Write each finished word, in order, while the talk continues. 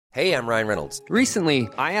Hey, I'm Ryan Reynolds. Recently,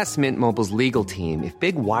 I asked Mint Mobile's legal team if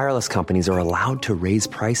big wireless companies are allowed to raise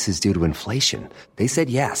prices due to inflation. They said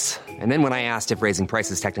yes. And then when I asked if raising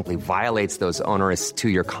prices technically violates those onerous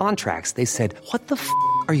two-year contracts, they said, "What the f***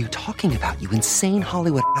 are you talking about, you insane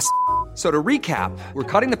Hollywood ass?" So to recap, we're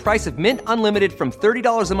cutting the price of Mint Unlimited from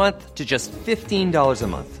 $30 a month to just $15 a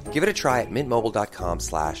month. Give it a try at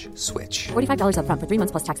mintmobile.com/switch. $45 up front for 3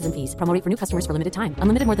 months plus taxes and fees. Promo rate for new customers for limited time.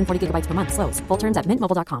 Unlimited more than 40 gigabytes per month. Slows full terms at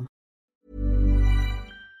mintmobile.com.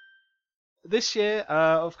 This year,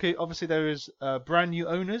 obviously there is brand new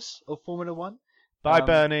owners of Formula One. Bye,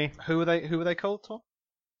 Bernie. Who are they called, Tom?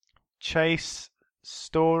 Chase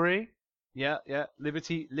Story. Yeah.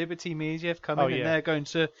 Liberty Media have come in, yeah. and they're going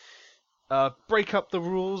to break up the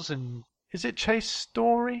rules and. Is it Chase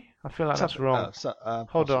Story? I feel like that's wrong.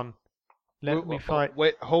 Hold on. Let me find.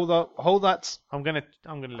 Wait, hold up. Hold that. I'm gonna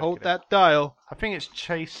look hold at that it. dial. I think it's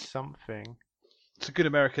Chase something. It's a good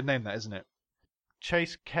American name, that, isn't it?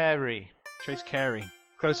 Chase Carey. Chase Carey.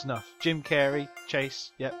 Close enough. Jim Carey.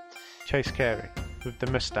 Chase. Yep. Chase Carey with the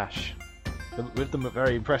moustache. With the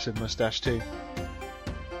very impressive moustache too.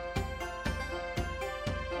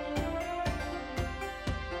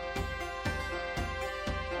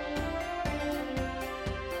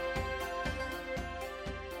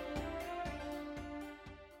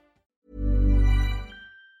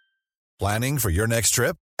 Planning for your next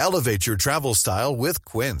trip? Elevate your travel style with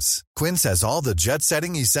Quince. Quince has all the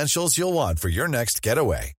jet-setting essentials you'll want for your next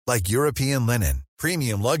getaway, like European linen,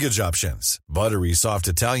 premium luggage options, buttery soft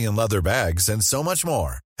Italian leather bags, and so much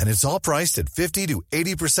more. And it's all priced at 50 to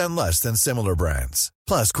 80% less than similar brands.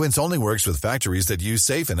 Plus, Quince only works with factories that use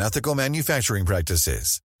safe and ethical manufacturing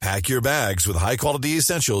practices. Pack your bags with high-quality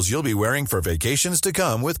essentials you'll be wearing for vacations to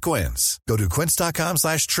come with Quince. Go to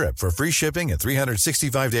quince.com/trip for free shipping and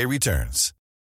 365-day returns.